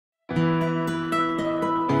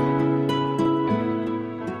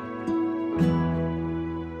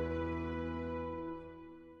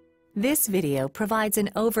This video provides an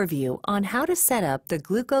overview on how to set up the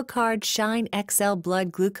GLUCOCARD Shine XL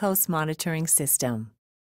blood glucose monitoring system.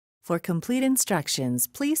 For complete instructions,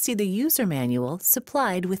 please see the user manual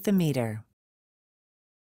supplied with the meter.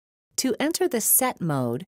 To enter the Set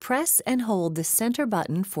mode, press and hold the center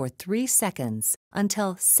button for 3 seconds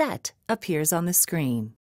until Set appears on the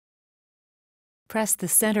screen. Press the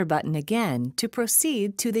center button again to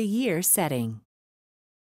proceed to the year setting.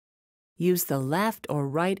 Use the left or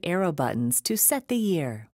right arrow buttons to set the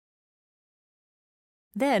year.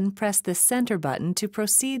 Then press the center button to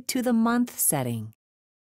proceed to the month setting.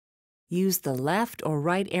 Use the left or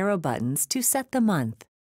right arrow buttons to set the month.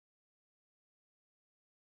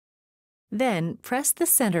 Then press the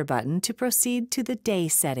center button to proceed to the day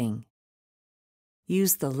setting.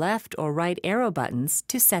 Use the left or right arrow buttons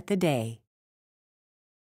to set the day.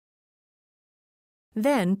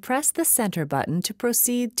 Then press the center button to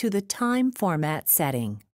proceed to the time format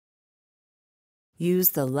setting.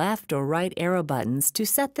 Use the left or right arrow buttons to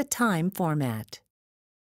set the time format.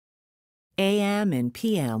 AM and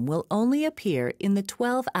PM will only appear in the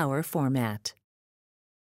 12-hour format.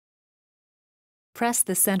 Press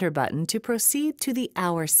the center button to proceed to the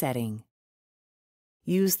hour setting.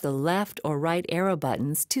 Use the left or right arrow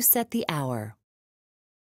buttons to set the hour.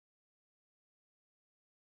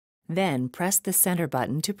 Then press the center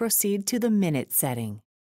button to proceed to the minute setting.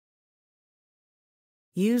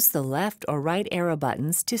 Use the left or right arrow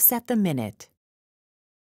buttons to set the minute.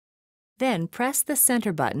 Then press the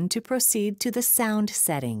center button to proceed to the sound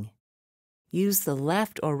setting. Use the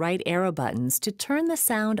left or right arrow buttons to turn the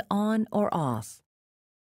sound on or off.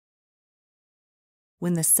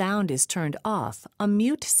 When the sound is turned off, a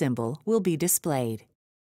mute symbol will be displayed.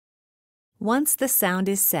 Once the sound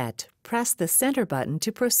is set, press the center button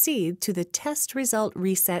to proceed to the Test Result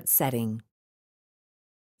Reset setting.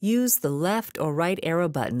 Use the left or right arrow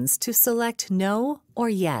buttons to select No or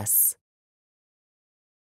Yes.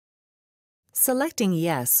 Selecting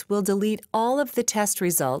Yes will delete all of the test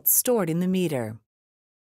results stored in the meter.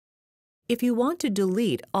 If you want to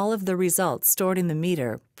delete all of the results stored in the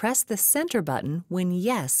meter, press the center button when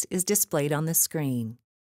Yes is displayed on the screen.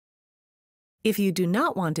 If you do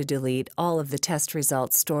not want to delete all of the test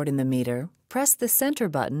results stored in the meter, press the center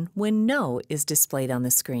button when No is displayed on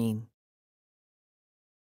the screen.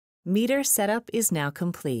 Meter setup is now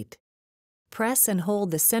complete. Press and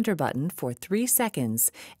hold the center button for 3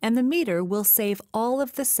 seconds, and the meter will save all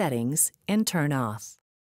of the settings and turn off.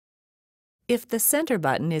 If the center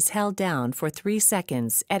button is held down for 3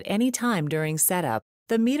 seconds at any time during setup,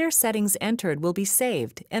 the meter settings entered will be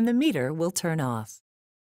saved and the meter will turn off.